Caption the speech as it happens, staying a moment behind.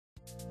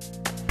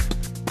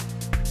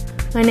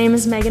My name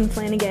is Megan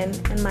Flanagan,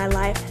 and my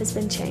life has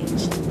been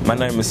changed. My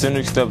name is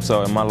Cedric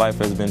Stepso, and my life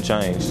has been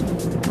changed.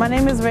 My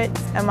name is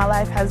Ritz, and my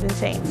life has been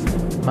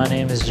changed. My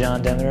name is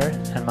John Demeter,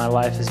 and my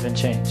life has been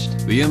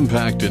changed. The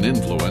impact and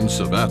influence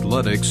of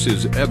athletics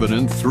is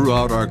evident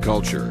throughout our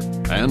culture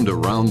and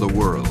around the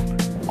world.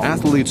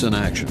 Athletes in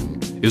Action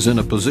is in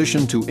a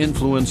position to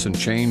influence and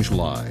change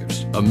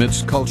lives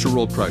amidst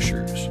cultural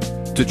pressures,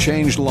 to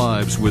change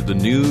lives with the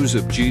news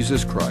of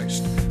Jesus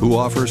Christ, who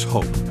offers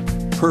hope,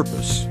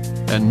 purpose,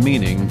 and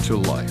meaning to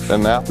life.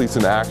 And Athletes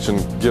in Action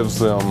gives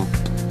them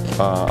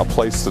a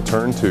place to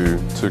turn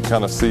to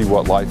kind of see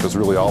what life is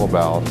really all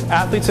about.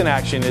 Athletes in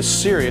Action is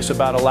serious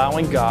about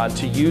allowing God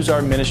to use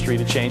our ministry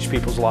to change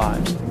people's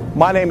lives.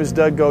 My name is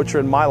Doug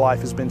Gocher, and my life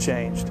has been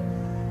changed.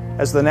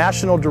 As the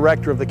National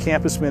Director of the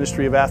Campus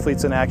Ministry of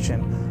Athletes in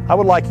Action, I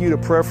would like you to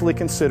prayerfully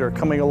consider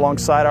coming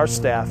alongside our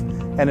staff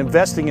and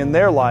investing in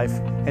their life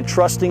and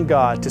trusting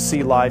God to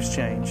see lives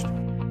changed.